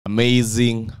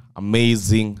Amazing.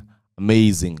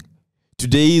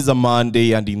 Today is a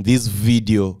Monday, and in this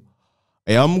video,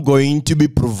 I am going to be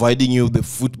providing you the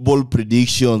football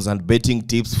predictions and betting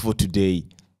tips for today.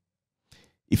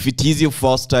 If it is your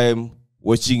first time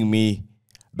watching me,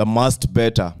 the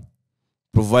maskedbettor,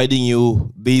 providing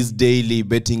you these daily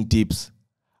betting tips,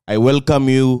 I welcome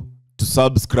you to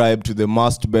subscribe to the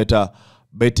maskedbettor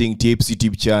betting tips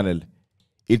YouTube channel.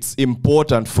 It's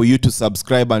important for you to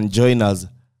subscribe and join us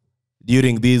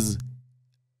during these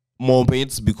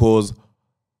moments because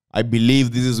I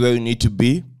believe this is where you need to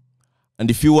be.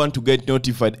 And if you want to get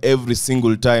notified every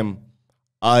single time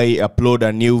I upload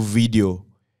a new video,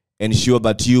 ensure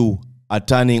that you are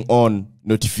turning on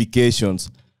notifications,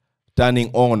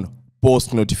 turning on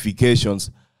post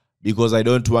notifications, because I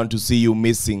don't want to see you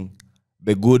missing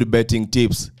the good betting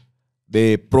tips,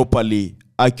 the properly,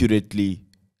 accurately,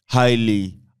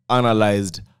 highly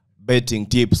analyzed betting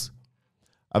tips.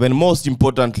 And then most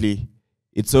importantly,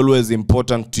 it's always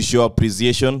important to show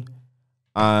appreciation,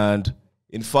 and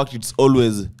in fact it's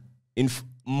always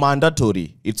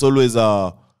mandatory. It's always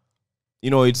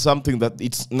it's something that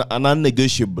it's an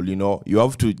non-negotiable. You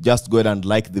have to just go ahead and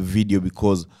like the video,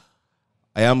 because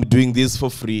I am doing this for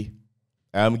free.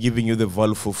 I am giving you the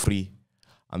value for free,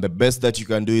 and the best that you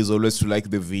can do is always to like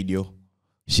the video,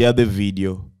 share the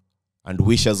video, and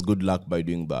wish us good luck by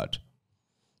doing that.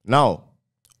 Now,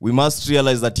 we must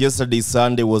realize that yesterday,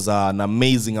 Sunday, was an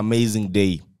amazing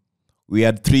day. We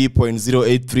had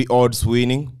 3.083 odds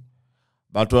winning.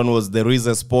 That one was the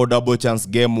Riza Sport double chance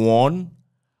game 1.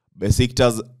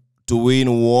 Besiktas to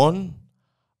win 1.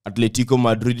 Atletico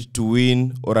Madrid to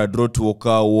win or a draw to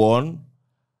occur 1.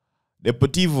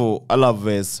 Deportivo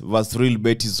Alaves versus Real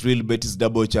Betis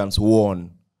double chance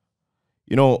 1.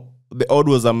 The odd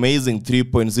was amazing,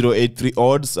 3.083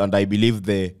 odds, and I believe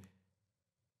the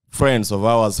friends of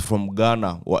ours from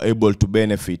Ghana were able to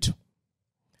benefit.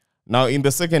 Now, in the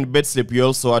second bet slip, we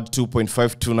also had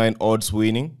 2.529 odds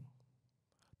winning.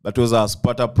 That was our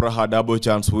Sparta Praha double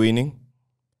chance winning.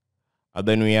 And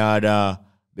then we had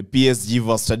the PSG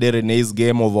vs Stade Rennais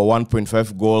game over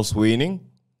 1.5 goals winning.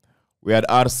 We had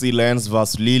RC Lens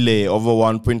vs Lille over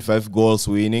 1.5 goals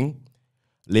winning.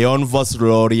 Lyon vs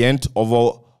Lorient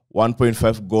over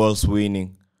 1.5 goals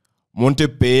winning.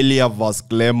 Montpellier vs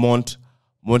Clermont,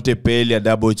 Montpellier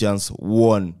double chance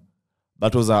 1.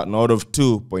 That was an odd of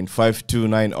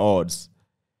 2.529 odds.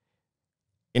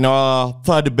 In our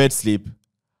third bet slip,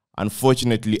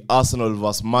 unfortunately, Arsenal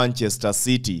vs Manchester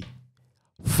City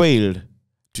failed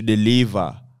to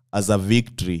deliver as a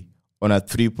victory on a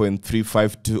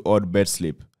 3.352 odd bet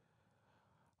slip.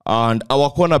 And our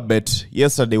corner bet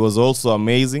yesterday was also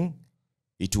amazing.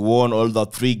 It won all the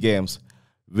 3 games.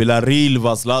 Villarreal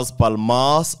vs Las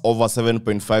Palmas over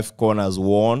 7.5 corners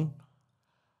won.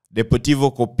 Deportivo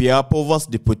Copiapó vs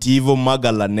Deportivo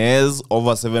Magallanes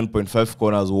over 7.5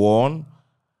 corners won.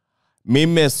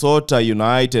 Minnesota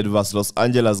United vs Los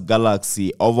Angeles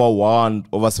Galaxy over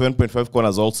 7.5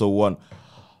 corners also won.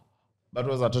 That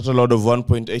was a total odd of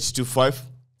 1.825.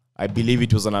 I believe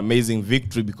it was an amazing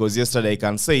victory, because yesterday I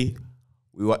can say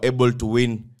we were able to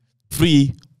win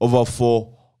 3 over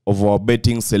 4 of our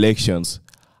betting selections.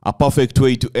 A perfect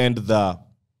way to end the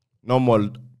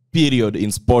normal period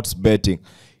in sports betting.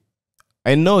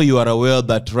 I know you are aware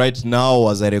that right now,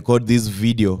 as I record this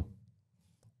video,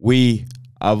 we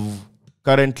have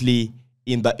currently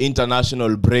in the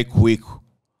international break week.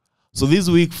 So this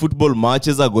week, football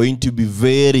matches are going to be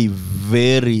very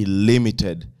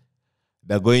limited.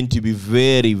 They're going to be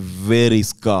very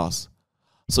scarce.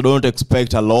 So don't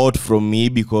expect a lot from me,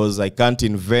 because I can't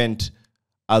invent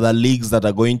other leagues that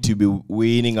are going to be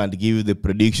winning and give you the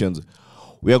predictions.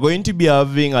 We are going to be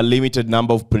having a limited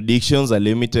number of predictions, a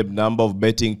limited number of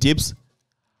betting tips.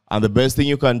 And the best thing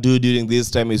you can do during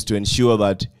this time is to ensure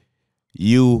that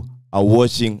you are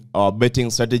watching our betting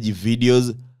strategy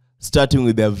videos, starting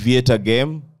with the Bettor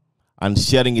game and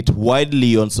sharing it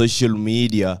widely on social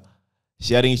media,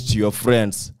 sharing it to your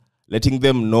friends, letting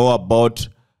them know about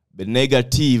the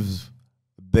negative,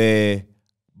 the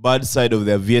bad side of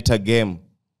the Bettor game,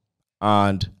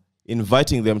 and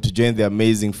inviting them to join the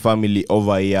amazing family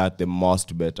over here at the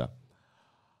maskedbettor.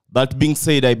 That being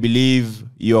said, I believe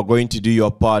you are going to do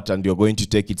your part and you're going to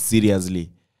take it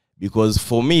seriously. Because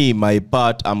for me, my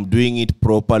part, I'm doing it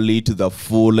properly, to the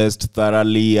fullest,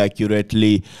 thoroughly,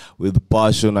 accurately, with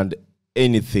passion and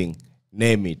anything.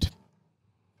 Name it.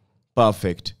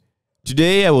 Perfect.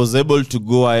 Today, I was able to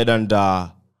go ahead and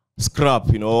scrap,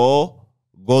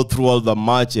 go through all the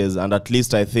matches, and at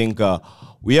least I think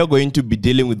we are going to be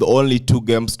dealing with only 2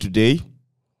 games today,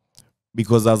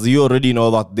 because as you already know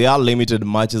that there are limited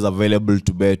matches available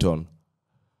to bet on.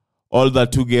 All the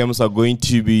two games are going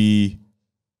to be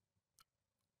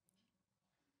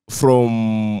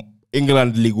from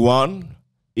England League One,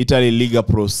 Italy Liga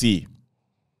Pro C.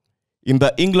 In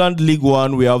the England League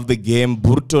One, we have the game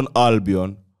Burton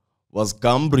Albion was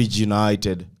Cambridge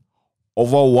United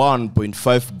over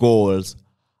 1.5 goals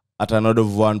at an odd of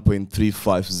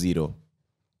 1.350.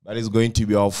 That is going to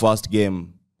be our first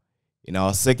game. In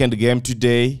our second game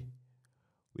today,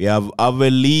 we have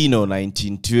Avellino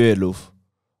 1912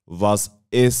 versus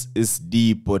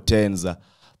SSD Potenza.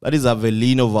 That is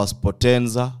Avellino versus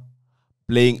Potenza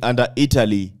playing under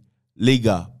Italy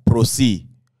Liga Pro C.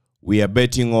 We are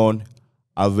betting on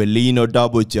Avellino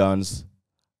double chance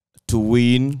to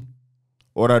win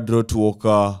or a draw to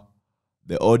occur.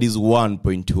 The odd is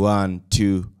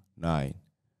 1.129.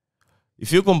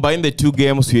 If you combine the two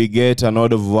games, we get an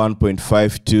odd of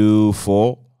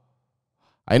 1.524.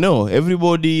 I know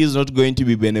everybody is not going to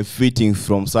be benefiting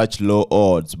from such low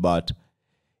odds, but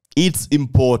it's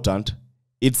important,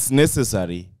 it's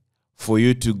necessary for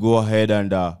you to go ahead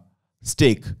and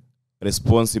stake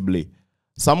responsibly.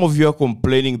 Some of you are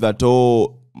complaining that,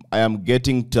 oh, I am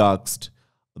getting taxed,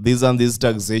 this and this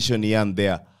taxation here and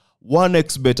there.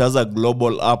 1xBet has a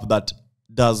global app that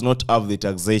does not have the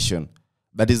taxation.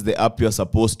 That is the app you're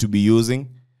supposed to be using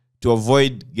to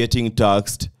avoid getting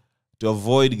taxed, to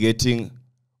avoid getting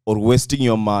or wasting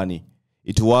your money.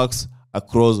 It works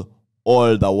across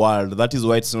all the world. That is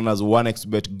why it's known as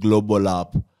 1xBet Global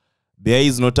App. There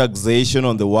is no taxation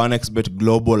on the 1xBet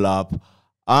Global App.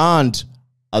 And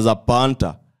as a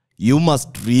punter, you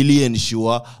must really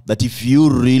ensure that if you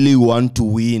really want to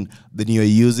win, then you're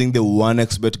using the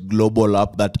 1xBet Global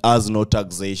App that has no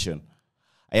taxation.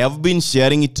 I have been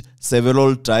sharing it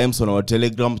several times on our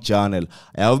Telegram channel.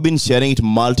 I have been sharing it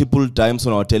multiple times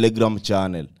on our Telegram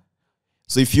channel.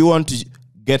 So if you want to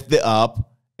get the app,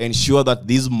 ensure that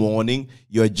this morning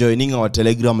you are joining our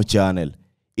Telegram channel.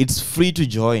 It's free to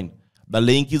join. The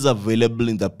link is available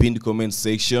in the pinned comment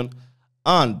section.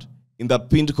 And in the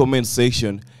pinned comment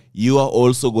section, you are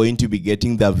also going to be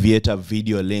getting the Bettor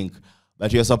video link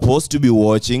that you are supposed to be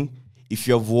watching. If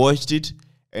you have watched it,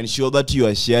 ensure that you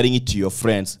are sharing it to your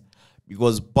friends.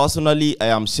 Because personally, I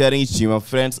am sharing it to my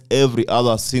friends every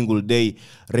other single day,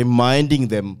 reminding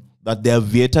them that their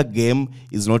Bettor game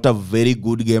is not a very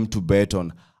good game to bet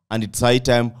on. And it's high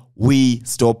time we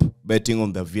stop betting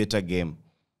on the Bettor game.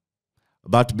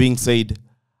 That being said,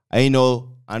 I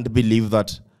know and believe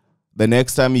that the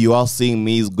next time you are seeing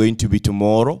me is going to be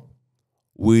tomorrow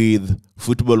with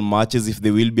football matches, if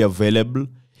they will be available.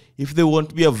 If they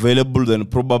won't be available, then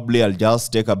probably I'll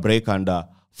just take a break and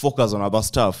focus on other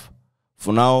stuff.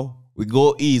 For now, we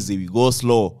go easy, we go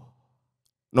slow.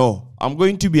 No, I'm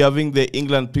going to be having the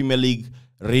England Premier League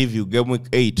review, Game Week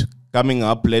 8, coming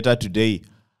up later today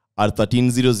at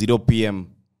 13:00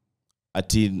 p.m.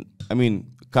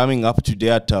 Coming up today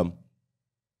at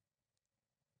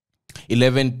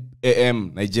 11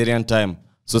 a.m. Nigerian time.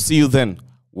 So see you then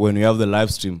when we have the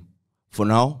live stream. For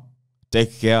now,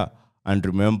 take care and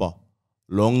remember,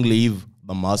 long live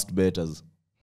the masked bettors.